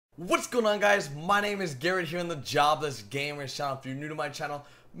What's going on, guys? My name is Garrett here on the Jobless Gamers channel. If you're new to my channel,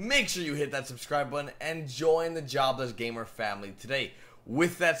 make sure you hit that subscribe button and join the Jobless Gamer family today.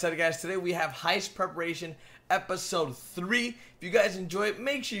 With that said, guys, today we have Heist Preparation Episode 3. If you guys enjoy it,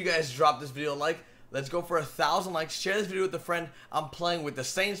 make sure you guys drop this video a like. Let's go for 1,000 likes. Share this video with a friend. I'm playing with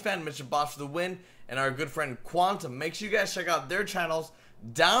DatSaintsFan, MrBoss for the win, and our good friend Quantum. Make sure you guys check out their channels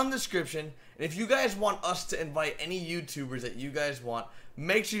down in the description. And if you guys want us to invite any YouTubers that you guys want,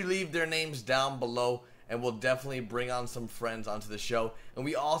 make sure you leave their names down below, and we'll definitely bring on some friends onto the show. And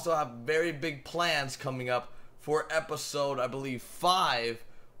we also have very big plans coming up for episode, I believe, 5,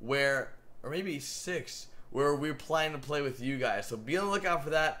 where, or maybe 6, where we're planning to play with you guys. So be on the lookout for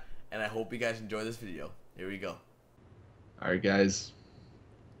that, and I hope you guys enjoy this video. Here we go. Alright, guys.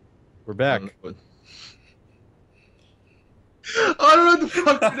 We're back. I don't know what the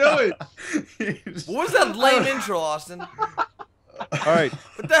fuck you're doing. What was that lame intro, Austin? Alright.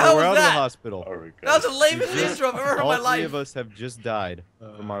 What the hell we're was out of the that? hospital. That was the lamest intro I've ever heard in my All three life. of us have just died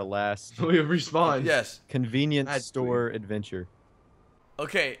from our last We have respawned. Yes. convenience store adventure.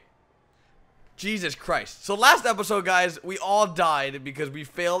 Okay. Jesus Christ. So last episode, guys, we all died because we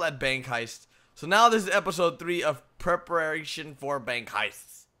failed at bank heist. So now this is episode 3 of preparation for bank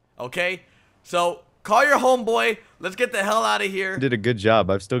heists. Okay? So call your homeboy. Let's get the hell out of here. You did a good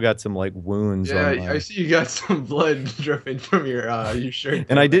job. I've still got some like wounds Yeah, on my... I see you got some blood dripping from your shirt.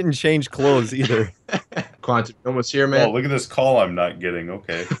 And I didn't change clothes either. Quantum, you almost here, man. Oh, look at this call I'm not getting.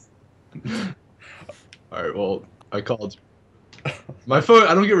 Okay. Alright, well, I called you. My phone,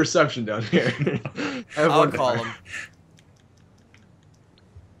 I don't get reception down here. I have I'll one call bar. him.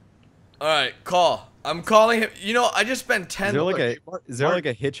 Alright, call. I'm calling him. You know, I just spent 10. Is there like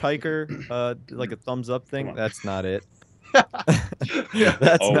a hitchhiker like a thumbs up thing? That's not it. Yeah.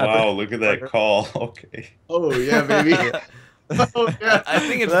 That's Oh not wow, look at that call. Okay. Oh, yeah, baby. Oh, yeah. I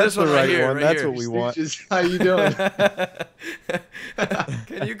think it's That's this one the right right here. one. Right That's here. what we want. Stooges, how you doing?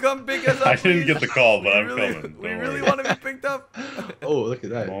 Can you come pick us up? I didn't please? get the call, but We I'm really, coming. We Don't really worry. want to be picked up. Oh, look at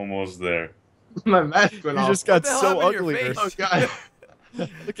that. I'm almost there. My mask went You off. just got the hell so happened to your ugly. face? Oh, God.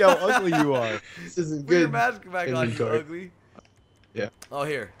 Look how ugly you are. This isn't Put your good. mask back on, you Inventory. ugly. Yeah. Oh,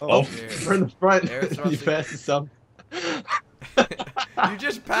 here. Oh. Here. We're in the front. Air You thrusting. fast as some. You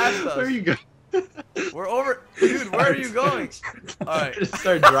just passed us. Where you go? We're over. Dude, where are you going? Alright. Just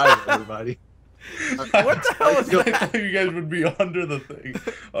start driving, everybody. What the hell was I that? thought you guys would be under the thing.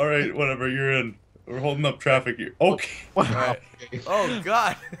 All right, whatever. You're in. We're holding up traffic here. Okay. Alright. Oh,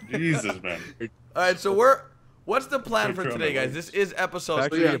 God. Jesus, man. Alright, so what's the plan for today, guys? This is episode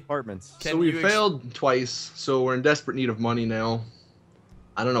Back to 3. the apartments. Can So we you failed twice, so we're in desperate need of money now.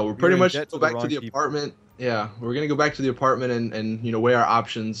 I don't know. We're We pretty were in much debt go to the back to wrong the people. apartment. Yeah, we're gonna go back to the apartment and you know, weigh our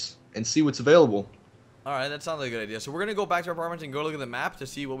options and see what's available. Alright, that sounds like a good idea. So we're gonna go back to our apartment and go look at the map to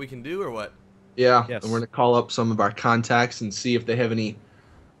see what we can do, or what? Yeah, Yes. and we're gonna call up some of our contacts and see if they have any,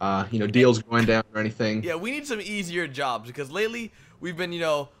 you know, deals going down or anything. Yeah, we need some easier jobs because lately we've been, you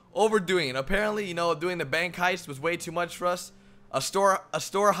know, overdoing it. Apparently, you know, doing the bank heist was way too much for us. A store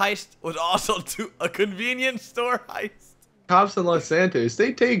heist was also a convenience store heist. Cops in Los Santos,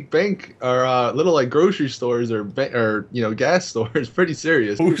 they take bank or little like grocery stores or you know, gas stores pretty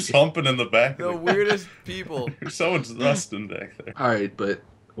serious. Who's humping in the back? The of the weirdest people. Someone's rusting back there. All right, but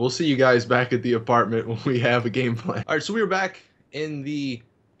we'll see you guys back at the apartment when we have a game plan. All right, so we were back in the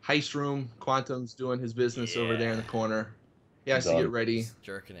heist room. Quantum's doing his business over there in the corner. He has to Done. get ready.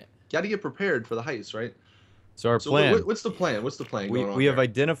 Jerking it. Got to get prepared for the heist, right? So our So plan. what's the plan? What's the plan going on We have there?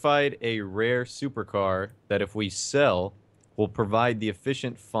 identified a rare supercar that if we sell, will provide the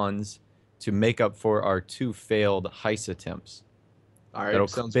efficient funds to make up for our 2 failed heist attempts. All right, That'll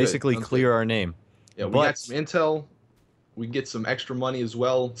sounds basically good. Sounds clear good. our name. Yeah, we but- got some intel. We can get some extra money as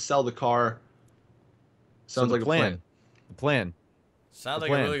well. Sell the car. So Sounds the like a plan. The plan. Sounds The like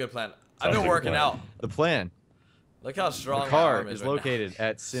plan. a really good plan. I've Sounds been like a working plan. out. The plan. Look how strong The my car arm is right now. located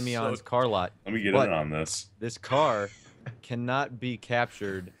at Simeon's So- car lot. Let me get But- in on this. This car cannot be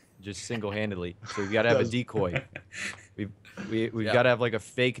captured just single-handedly. So we've got to have a decoy. We've Yeah. got to have like a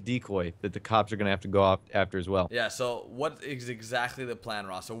fake decoy that the cops are going to have to go after as well. Yeah, so what is exactly the plan,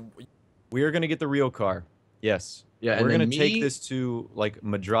 Ross? So We are going to get the real car. Yes. Yeah, and We're then going to take me- this to like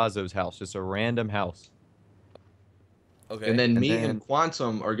Madrazo's house, just a random house. okay. And then And me then- and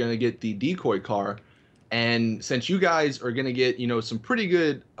Quantum are gonna get the decoy car, and since you guys are gonna get, you know, some pretty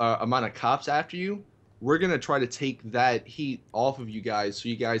good amount of cops after you, we're gonna try to take that heat off of you guys so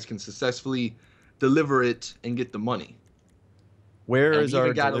you guys can successfully deliver it and get the money. Where And is we our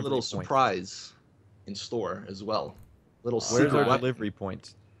even got a delivery little point? surprise in store as well. Little Where's secret our weapon. delivery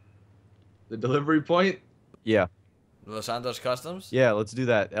point? The delivery point? Yeah. Los Santos Customs? Yeah, let's do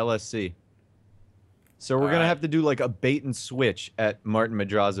that. LSC. So we're gonna Alright. have to do like a bait and switch at Martin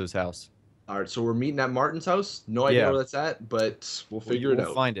Madrazo's house. All right, so we're meeting at Martin's house. No idea Yeah. where that's at, but we'll figure it We'll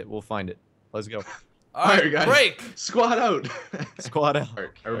out. find it. We'll find it. Let's go. Alright, guys. break! Squad out. Squad out. All right,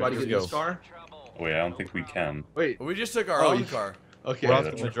 everybody Alright, get in let's this go. car. Wait, I don't think we can. Wait. We just took our Oh, own you- car. Okay. We're off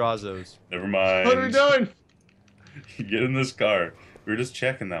that's to Madrazo's. Never mind. What are we doing? Get in this car. We were just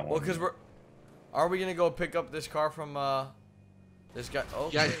checking that one. Well, because are we gonna go pick up this car from this guy?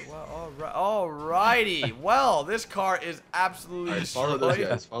 Okay, Yeah. well, alrighty. Well, this car is absolutely All right, follow those destroyed.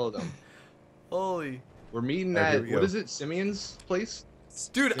 guys. Follow them. Holy, We're meeting All right, here at we what go. is it? Simeon's place.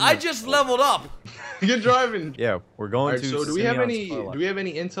 dude, I just leveled up. Good driving. Yeah, we're All going right, to. so do we have Simeon's any? car lot. Do we have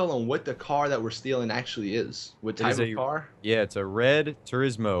any intel on what the car that we're stealing actually is? What It type is of a- car? Yeah, it's a red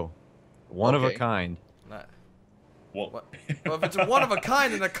Turismo, one of a Okay. kind. Not- What? Well, if it's a one of a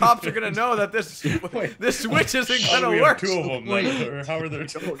kind, then the cops are gonna know that this switch isn't How do gonna we work. have two of them Wait. then? Or how are there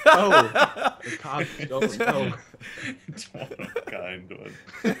two? Don't know. The cops don't know. It's one of a kind one.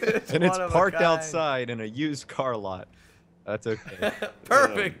 And it's one of a parked kind. outside in a used car lot. That's okay.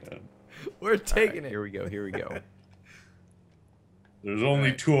 Perfect. Oh, man. We're taking Here it. we go. Here we go. There's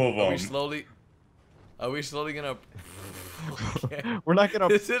only Alright. two of Are them. we slowly gonna? Okay. We're not gonna.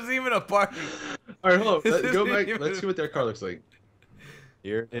 This isn't even a parking. All right, hold on. This Go isn't back. even- Let's see what their car looks like.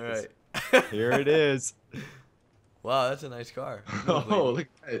 Here it All is. right. Here it is. Wow, that's a nice car. Oh, look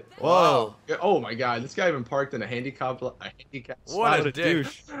at it. Wow. Oh my God, this guy even parked in a handicap What spot. a What a dick.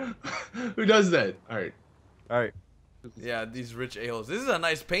 douche. Who does that? All right. All right. Yeah, these rich a-holes. This is a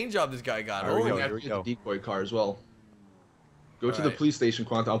nice paint job this guy got. There we Oh, go, we have here to we get go. the decoy car as well. Go to the Alright. police station,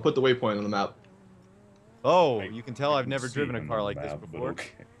 Quanta. I'll put the waypoint on the map. Oh, I- you can tell I I've can never see driven a him car on like the this map, but before. okay.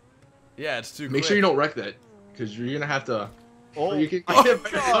 Yeah, it's too Make quick. sure you don't wreck that, because you're gonna have to. Oh, you can, Oh, you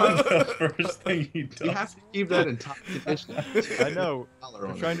God. The first thing he does. have to keep that in top condition. I know. Dollar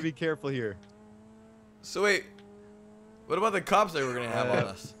I'm on trying it. to be careful here. So wait, what about the cops that we're gonna have on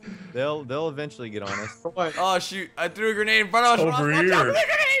us? They'll eventually get on us. What? Oh shoot! I threw a grenade in front of us. Over Ross, watch out for here.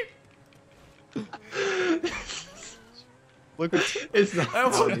 the grenade! Look at It's not. I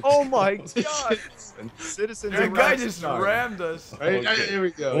almost- Oh my God! Citizens The guy arrest. just Sorry. rammed us. Right, Okay. here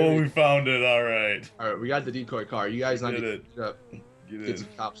we go. Oh, we found it. All right. All right, we got the decoy car. You guys not Did get it. up. Get Get in. some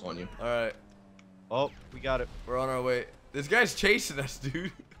cops on you. All right, Oh, we got it. we're on our way. This guy's chasing us,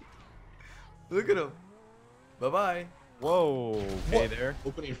 dude. Look at him. Bye bye. Whoa. Okay, there.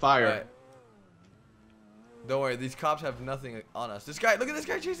 Opening fire. Alright. Don't worry, these cops have nothing on us. This guy, look at this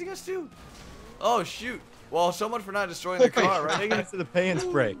guy chasing us too. Oh shoot. Well, so much for not destroying the Oh my car, right? Taking us to the pay and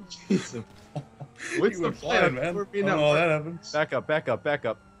spray. Jesus. What's You the were flying, plan, man. We're I being don't up- know how that happens. Back up, back up, back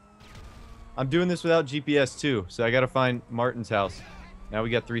up. I'm doing this without GPS too, so I gotta find Martin's house. Now we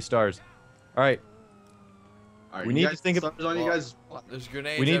got 3 stars. All right, All right, we you need guys- to think of- stars on you guys. There's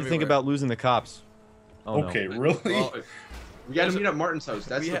grenades we need to think everywhere. about losing the cops. Oh, Okay, no. really? Well, We got to There's a- meet at Martin's house.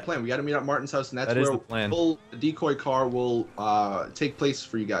 That's we the ha- plan. We got to meet at Martin's house, and that's That is where the plan. the decoy car will take place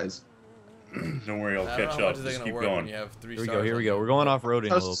for you guys. Don't worry, I'll I don't catch know how up. much is that Just gonna keep work when going. you have 3 Here we stars. go. Here we on go. you. We're going off roading a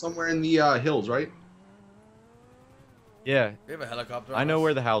House little. is somewhere in the hills, right? Yeah, We have a helicopter. I on know us.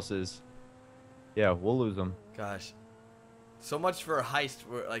 where the house is. Yeah, we'll lose them. Gosh. So much for a heist.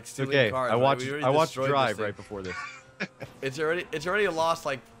 We're like It's stealing okay. cars. I right? watched. We already I watched destroyed this Drive thing. right before this. It's already lost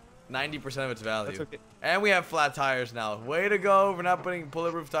like 90% of its value. That's okay. And we have flat tires now. Way to go for not putting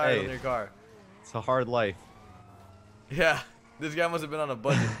bulletproof tires Hey. on your car. It's a hard life. Yeah, this guy must have been on a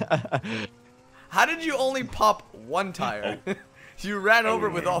budget. How did you only pop 1 tire? You ran I over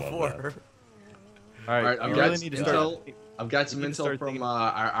wouldn't with worry all about 4. All right, All right, I've we got really some need to start. intel. I've got some We need to intel start from thinking-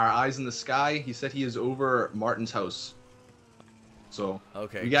 our eyes in the sky. He said he is over Martin's house. So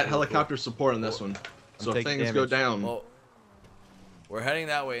Okay. we got cool, helicopter support on this one. So if taking things go damage. down, cool. Well, we're heading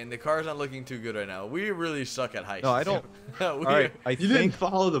that way, and the car's not looking too good right now. We really suck at heists. No, I don't. We- All right, I you didn't think.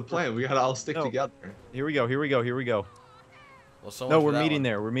 follow the plan. We gotta all stick No. together. Here we go. Here we go. Here we go. Well, so No, much for we're that meeting one.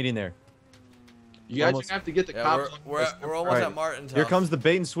 there. We're meeting there. You guys are Almost- gonna have to get the Yeah, cops. we're on almost Alright. at Martin's house. Here comes the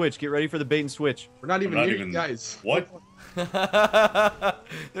bait and switch. Get ready for the bait and switch. We're not even not here, even- you guys. What?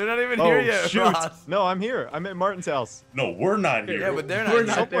 They're not even here Oh yet, shoot! Ross. No, I'm here. I'm at Martin's house. No, we're not here. Yeah, but they're We're not.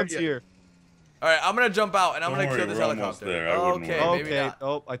 not Here. there Someone's yet. here. All right, I'm gonna jump out and I'm Don't gonna worry, kill this we're almost helicopter. there. I wouldn't Okay, worry. maybe Okay. not.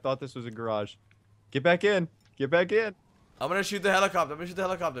 Oh, I thought this was a garage. Get back in. Get back in. I'm gonna shoot the helicopter. I'm gonna shoot the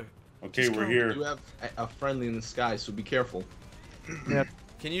helicopter. Okay, Just we're go. We here. do have a friendly in the sky, so be careful.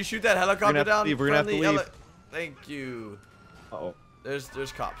 Can you shoot that helicopter have to down? leave, we're gonna have to friendly leave. Thank you. Uh-oh. There's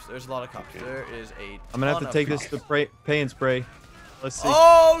cops. There's a lot of cops. Okay. There is a. I'm gonna have ton to of take this cops. to pay and spray. Let's see.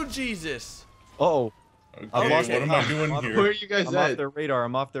 Oh Jesus! Oh, Okay, I've lost what it. am I doing I'm Where here? are you guys I'm off at? their radar.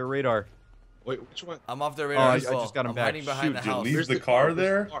 I'm off their radar. Wait, which one? I'm off their Oh, radar I as well. just got him I'm back. hiding behind Shoot, the you house. leave Where's the car Where's the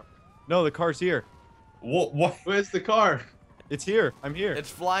there? car? No, the car's here. What? Where's the car? It's here. I'm here. It's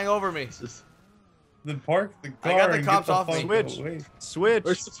flying over me. It's just- Then park the car. I got the and cops get off me. fuck Switch. away. Switch.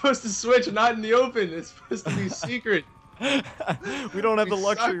 We're supposed to switch, not in the open. It's supposed to be secret. We don't have the We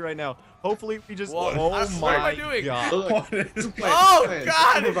luxury suck. right now. Hopefully we just. Well, oh what am I my doing? god. Look, What is Oh, plan,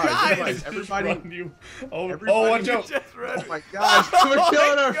 God, supervise, guys! supervise. Everybody. Run you. Oh, Everybody oh, watch out. Just ran. Oh my gosh, Oh we're my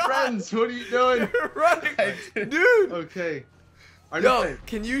killing our God. friends. What are you doing? You're running, I didn't- dude. Okay. Yo,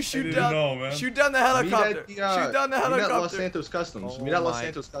 can you shoot didn't down? know, man. Shoot down the Meet helicopter. at the, Shoot down the meet at Los helicopter. Santos Customs. Oh Meet at Los my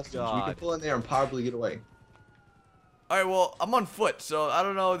Santos Customs. We God. can pull in there and probably get away. All right, well, I'm on foot, so I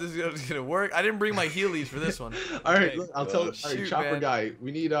don't know if this is gonna work. I didn't bring my Heelys for this one. All right, Okay. look, I'll tell. All right, Shoot, chopper man. guy.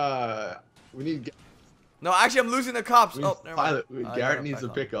 We need No, actually, I'm losing the cops. we Oh, need never mind. pilot. I Garrett got needs a it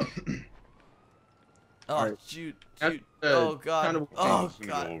back pickup. Oh, Alright. shoot, That's, shoot. uh, Oh, God. kind of- Oh, I'm just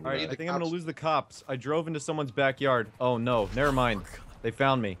gonna God. go over All right, that. I think I'm gonna cops- lose the cops. I drove into someone's backyard. Oh no, never mind. They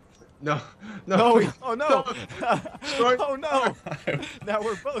found me. No, No. no. Oh no. Sorry. Oh no. Now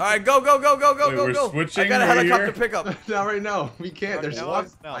we're both. All right, go, go, go, go, go, Wait, go, we're go. I switching got a right helicopter here? pickup. Not right now. We can't. There's No,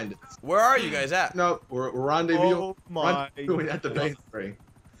 lots no. behind us. Where are you guys at? No, we're rendezvous. Oh my. Rendezvous at the base spray.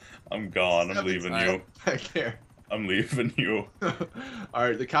 I'm gone. I'm leaving Alright. you. Back there. I'm leaving you. All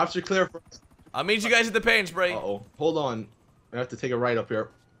right, the cops are clear for. I'll meet you guys at the paint spray. Uh-oh. Hold on. I have to take a right up here.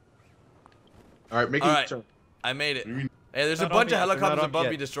 All right, make All a right. turn. I made it. We- Hey, there's a Not on bunch of yet, they're not helicopters on above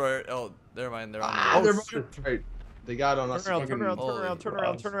yet. me, destroyer. Oh, never mind. They're on Ah, me. they're Oh, running. All right, they got on us. Turn around, turn around, turn Holy around, turn around,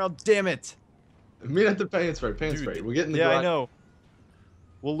 balls. turn around. Damn it. Meet at the paint spray. Paint Dude. spray. We're getting the Yeah, I garage. know.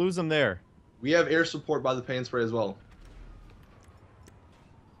 We'll lose them there. We have air support by the paint spray as well.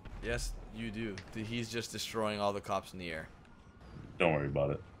 Yes, you do. He's just destroying all the cops in the air. Don't worry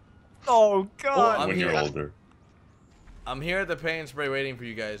about it. Oh god. I'm when here. you're older. I'm here at the paint spray waiting for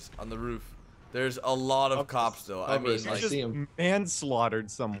you guys on the roof. There's a lot of cops though. I mean, I like, see him. manslaughtered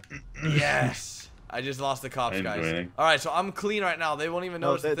someone. yes. I just lost the cops, I didn't do guys. anything. All right, so I'm clean right now. They won't even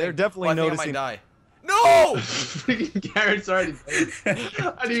No, notice. the they're thing. definitely Well, I think noticing. I might die. No! Freaking Garrett's already dead.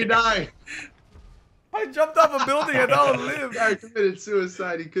 How do you die? I jumped off a building and now I live. Garrett committed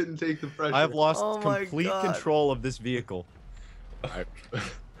suicide. He couldn't take the pressure. I have lost Oh my complete God. control of this vehicle. Alright.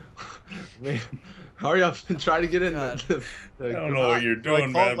 Man, hurry up and try to get in God. the I don't know what you're Do I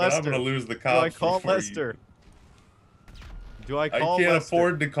doing, call man, but I'm Lester? gonna lose the Do cops. I call before you- Lester? Do I I call can't Lester?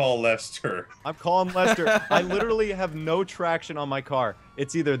 afford to call Lester. I'm calling Lester. I literally have no traction on my car.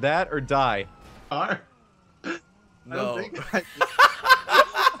 It's either that or die. car. I No. don't think I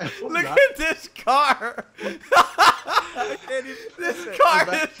Look at this car. I can't even This it. car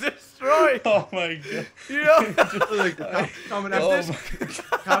back. is destroyed. Oh my god. You know? like the cops coming Oh after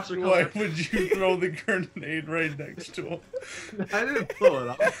my cops are Why coming. would you throw the grenade right next to him? I didn't blow it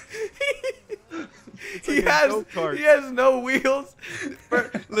up. he like a has go-kart. he has no wheels.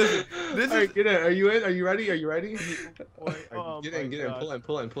 Listen, this All is right, get in. Are you in? Are you ready? Are you ready? Oh Get my in, get in. God.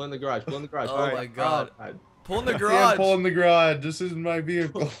 Pull in the garage. Pull in the garage. Oh All right. my God. God. pull in the I can't garage. pull in the garage. This isn't my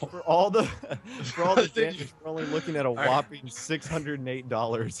vehicle. For all the damage, we're only looking at a right. whopping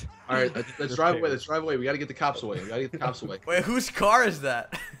 $608. All right, let's drive away. Let's drive away. We gotta get the cops away. We gotta get the cops away. Wait, whose car is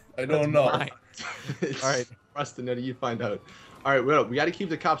that? I don't know. mine. It's All right. Rustin, Eddie, you find out. All right, we gotta keep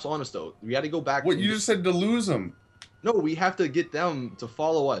the cops honest though. We gotta go back. What and you get- just said to lose him? No, we have to get them to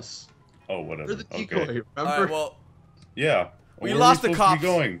follow us. Oh, whatever. We're the decoy. Okay. Remember? All right, well, Yeah. We Where are lost the supposed to be cops.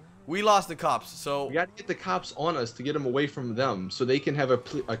 going? we lost the cops, so we gotta get the cops on us to get them away from them, so they can have a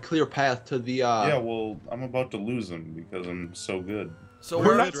clear path to the. Yeah, well, I'm about to lose them because I'm so good. so We're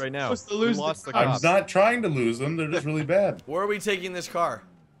where, not right now. supposed to We lose the lost the cops. I'm cops. not trying to lose them. They're just really bad. where are we taking this car?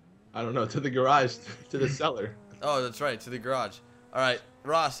 I don't know, to the garage, to the cellar. Oh, that's right, to the garage. All right,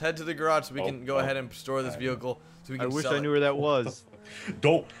 Ross, head to the garage so we Oh, can go oh. ahead and store this vehicle so we I can wish sell I knew it. where that was.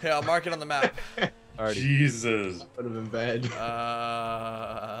 Don't. Here, I'll mark it on the map. Alrighty. Jesus. Would have been bad.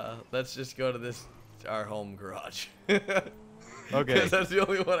 Let's just go to this our home garage. Okay. 'Cause that's the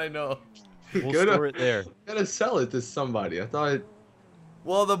only one I know. We'll Good. store it there. Gotta sell it to somebody. I thought.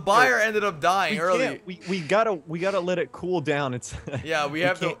 Well, the buyer ended up dying early. We gotta let it cool down. It's Yeah, we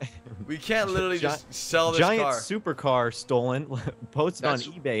have to. can't- We can't literally Gi- just sell this giant car. supercar stolen, posted on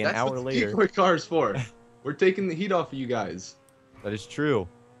eBay an that's hour what the later. decoy car's for. We're taking the heat off of you guys. That is true.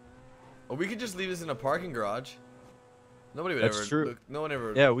 Or we could just leave this in a parking garage. Nobody would That's ever. true. Look, no one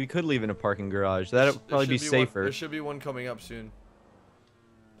ever. Yeah, we could leave in a parking garage. There That'd probably be should one- safer. there should be one coming up soon.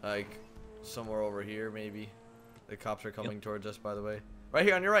 Like somewhere over here, maybe. The cops are coming towards us. By the way, right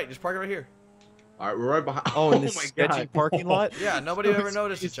here on your right. Just park it right here. All right, we're right behind. Oh, in this my sketchy God. parking lot? Yeah, nobody So ever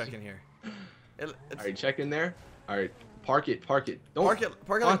noticed to easy. check in here. It's, All right, check in there. All right, Park it. Park it. Don't Park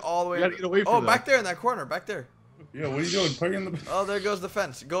it like all the way. You gotta get away from oh, them. back there in that corner. Back there. Yeah, what are you doing? Park in the. Oh, there goes the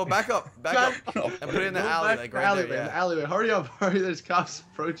fence. Go back up. Back up. No. And put it in the Go alley. back Like to right alleyway, there. in the Yeah. alleyway. Hurry up. Hurry. There's cops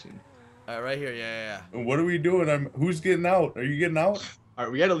approaching. Alright, right here. Yeah. And what are we doing? Who's getting out? Are you getting out? All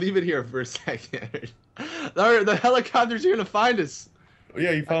right, we gotta leave it here for a second. The helicopters are gonna find us. Oh,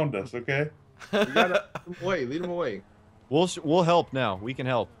 yeah, you found us. Okay. We gotta lead them away. Lead them away. We'll help now. We can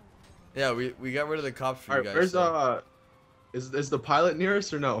help. Yeah, we got rid of the cops for All you right, guys. where's is the pilot near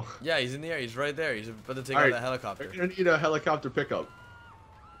us or no? Yeah, he's in the air. He's right there. He's about to take All out right, that helicopter. We're gonna need a helicopter pickup.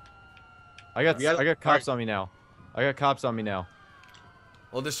 I got We gotta- cops on me now. I got cops on me now.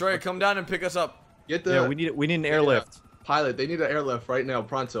 Well, Destroyer, come down and pick us up. Get the Yeah, we need an airlift. pilot. They need an airlift right now,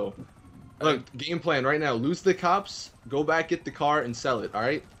 pronto. Look, game plan right now. Lose the cops. Go back, get the car, and sell it. All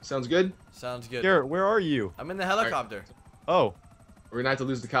right? Sounds good. Sounds good. Garrett, where are you? I'm in the helicopter. Oh, We're gonna have to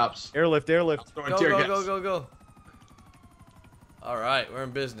lose the cops. airlift. Throwing tear gas. Go. All right, we're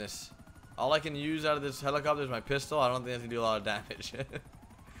in business. All I can use out of this helicopter is my pistol. I don't think that's gonna do a lot of damage.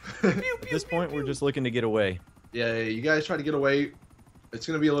 At this point, we're just looking to get away. Yeah, you guys try to get away. It's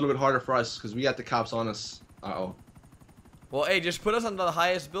gonna be a little bit harder for us because we got the cops on us. Uh-oh. Well, hey, just put us on the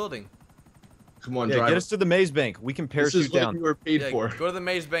highest building. Come on, Yeah, driver. get us to the maze bank. We can This is parachute what down. you were paid Yeah, for. go to the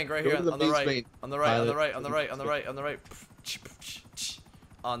maze bank right Go here to the on the maze right. bank, On the right. On the pilot. right. On the right. On the right. On the right.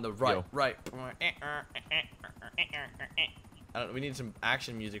 On the right. Yo. Right. I don't. We need some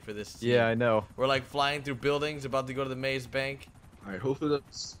action music for this. scene. Yeah, I know. We're like flying through buildings, about to go to the maze bank. All right, hopefully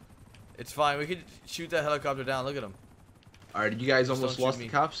that's. It's fine. We could shoot that helicopter down. Look at him. All right, you guys Just almost don't shoot lost me.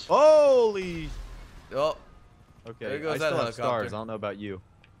 the cops. Holy. Oh, Okay, There goes I that still have helicopter. stars. I don't know about you.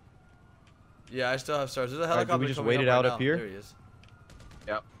 yeah. I still have stars. There's a right, helicopter. do we just coming wait up it right out now. up here? There he is.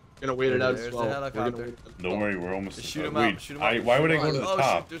 Gonna wait it out There's as the well. helicopter. Don't worry, we're almost. Just shoot him wait, out. Shoot him out. why would I go to the Oh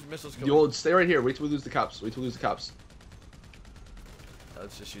top? shoot! There's missiles coming. You'll stay right here. Wait till we lose the cops. Wait till we lose the cops.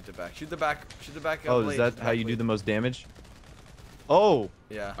 Let's just shoot the back. Shoot the back. Shoot the back. Oh, blade. is that Shoot the how back you do blade. the most damage? Oh,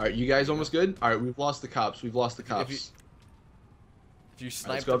 Yeah. All right, you guys almost good. All right, we've lost the cops. We've lost the cops. If you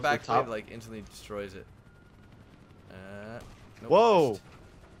snipe go the up to the back blade, top. like instantly destroys it. Nope, Whoa. missed.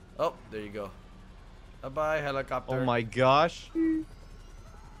 Oh, there you go. Bye bye helicopter. oh my gosh. Dude,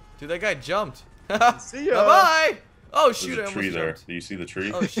 that guy jumped. See ya. Bye bye. Oh There's shoot! I a almost tree there. jumped. Do you see the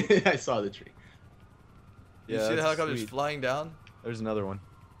tree? Oh shoot! I saw the tree. You Yeah, see the that's helicopter just sweet. flying down? There's another one.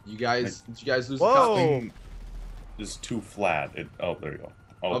 You guys, did you guys lose Whoa. the Thing is too flat. Oh, there you go.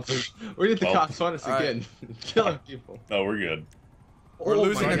 Oh, cops? We're gonna get the Well, cops on us all right. again. Killing people. no, we're good. We're Oh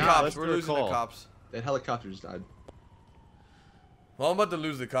losing my the God. cops. let's We're do a losing the call. cops. That helicopter just died. Well, I'm about to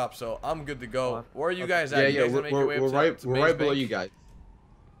lose the cops, so I'm good to go. Uh, Where are you guys Yeah, at? You yeah, guys gonna make your way up to- to we're Maze right below Bank? you guys.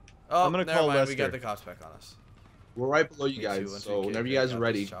 Oh, I'm gonna never call mind. We got Lester. the cops back on us. We're right below you Me too, guys. once we So get whenever you back guys are out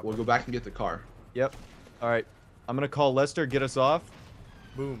ready, this chopper. we'll go back and get the car. Yep. All right. I'm gonna call Lester. Get us off.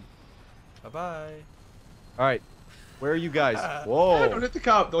 Boom. Bye bye. All right. Where are you guys? Don't Whoa. hit the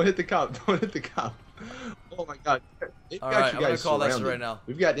cop! Don't hit the cop! Don't hit the cop! Oh my God! They've All got right, you I'm gonna guys call Lester surrounded. right now.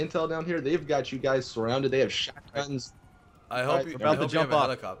 We've got intel down here. They've got you guys surrounded. They have shotguns. I Alright, hope you. we're I About to hope you have jump a off.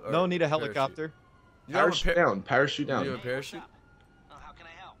 helicopter. No, need a parachute. helicopter. You don't have a Parachute par- down. Parachute Do you have down. a parachute? How can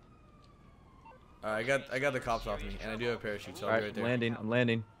I help? All right, I got the cops off me, and I do have a parachute, so All I'll right, be right there. landing. I'm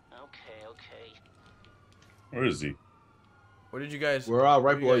landing. Okay. Where is he? Where did you guys? We're where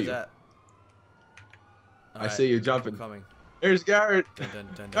right you below guys you. at? I see you I'm jumping. coming. There's Garrett. Dun, dun,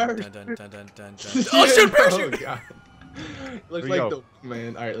 dun, dun, Garrett. dun, dun, dun, dun, dun, dun. Oh shoot, parachute! Oh, God. Looks Here we like go. the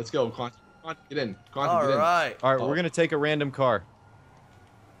man. All right, let's go. Quantum, get in. Quantum, All get in. right. All right, Oh. we're gonna take a random car.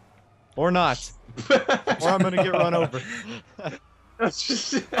 Or not. Or I'm gonna get run over. That's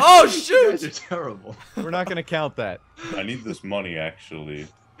just, Oh, You shoot! guys are terrible. We're not gonna count that. I need this money actually.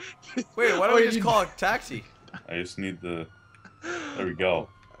 Wait, why don't Oh, we you- just call a taxi? I just need the. There we go.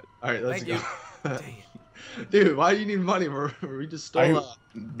 All right, let's Thank go. you. Dang it. Dude, why do you need money? We just stole.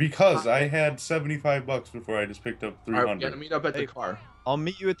 Because I had 75 bucks before I just picked up All right, we 300. gotta meet up at Hey. the car. I'll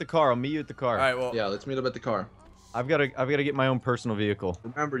meet you at the car. I'll meet you at the car. All right, well, Yeah, let's meet up at the car. I've gotta get my own personal vehicle.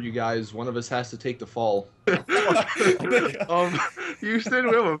 Remember, you guys, one of us has to take the fall. Oh Houston,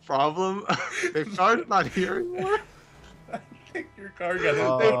 we have a problem. The car's not here anymore. Your car got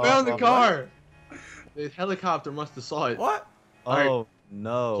hit. They found the what? car. The helicopter must have saw it. what? Alright. Oh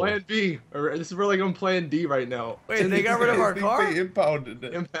no. Plan B. Or this is really on Plan D right now. Wait, they got rid of our They car? impounded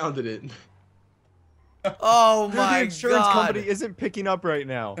it. Impounded it. Oh Dude, my the insurance god. company isn't picking up right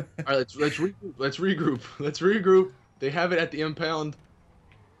now. All right, let's regroup. Let's regroup. Let's regroup. They have it at the impound.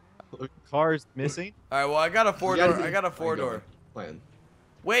 Car's missing. All right, well, I got a four You gotta door. be- I got a I four go. door. Plan.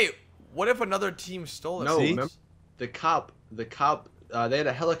 Wait, what if another team stole it? No, See? remember, the cop they had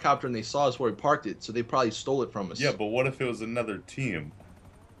a helicopter and they saw us where we parked it, so they probably stole it from us. Yeah, but what if it was another team?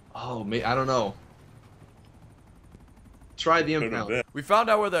 Oh, I don't know. Try the Could've impound. been. We found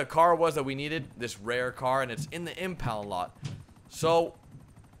out where the car was that we needed, this rare car, and it's in the impound lot. So,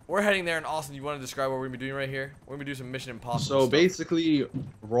 we're heading there, and Austin, you want to describe what we're going to be doing right here? We're going to do some Mission Impossible So stuff. basically,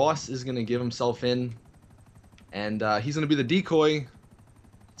 Ross is going to give himself in, and he's going to be the decoy,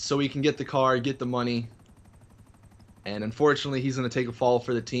 so he can get the car, get the money, and unfortunately, he's going to take a fall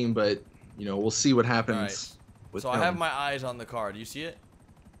for the team, but, you know, we'll see what happens. With So him. I have my eyes on the car. Do you see it?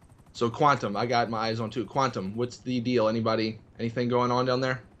 So Quantum, I got my eyes on too. Quantum, what's the deal? Anything going on down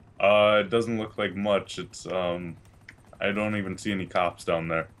there? It doesn't look like much. It's I don't even see any cops down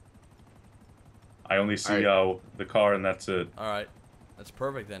there. I only see the car, and that's it. All right. That's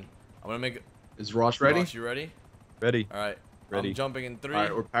perfect then. I'm going to make... Is Ross ready? Ross, you ready? Ready. All right. Ready. I'm jumping in 3, All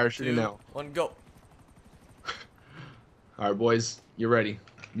right, we're parachuting 2, now. 1, go. All right, boys, you're ready.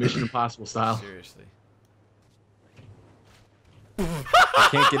 Mission Impossible style. Seriously. I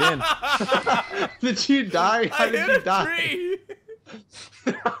can't get in. Did you die? How I did hit you a die? tree.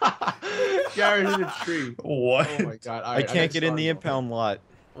 Garrett hit a tree. What? Oh my god! All I right, can't gotta get in the start. impound lot.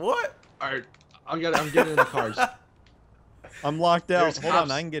 What? All right, I'm getting in the cars. I'm locked out. There's Hold on,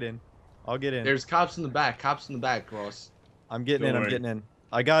 cops. I can get in. I'll get in. There's cops in the back. Cops in the back, Ross. I'm getting Don't in. I'm worry. getting in.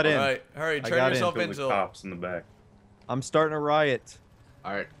 I got in. All right. Hurry. I Turn got in. yourself Filled in. with So... cops in the back. I'm starting a riot.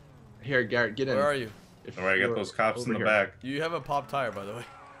 All right, here, Garrett, get in. Where are you? If All right, I got you're those cops in over the here. back. You have a pop tire, by the way.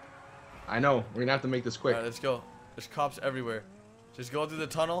 I know. We're gonna have to make this quick. All right, let's go. There's cops everywhere. Just go through the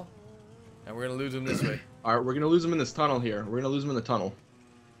tunnel, and we're gonna lose them this way. All right, we're gonna lose them in this tunnel here. We're gonna lose them in the tunnel.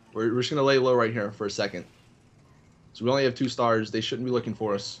 We're just gonna lay low right here for a second. So we only have 2 stars. They shouldn't be looking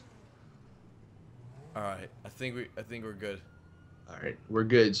for us. All right. I think we're good. All right, we're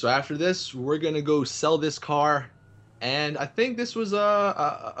good. So after this, we're gonna go sell this car, and I think this was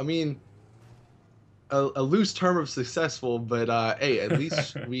a loose term of successful, but hey, at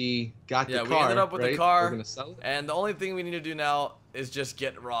least we got Yeah, the we car. ended up with the right? car. We're gonna sell it. And the only thing we need to do now is just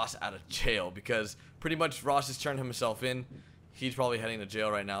get Ross out of jail, because pretty much Ross has turned himself in. He's probably heading to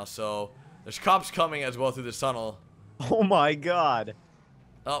jail right now. So there's cops coming as well through this tunnel. Oh my god.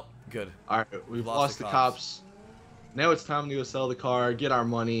 Oh, good. All right, we've Lost lost the the cops. cops. Now it's time to go sell the car, get our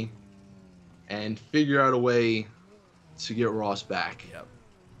money, and figure out a way to get Ross back. Yep.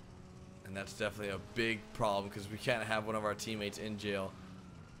 And that's definitely a big problem, because we can't have one of our teammates in jail.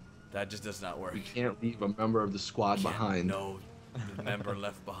 That just does not work. We can't leave a member of the squad behind. No member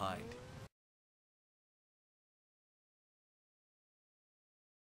left behind.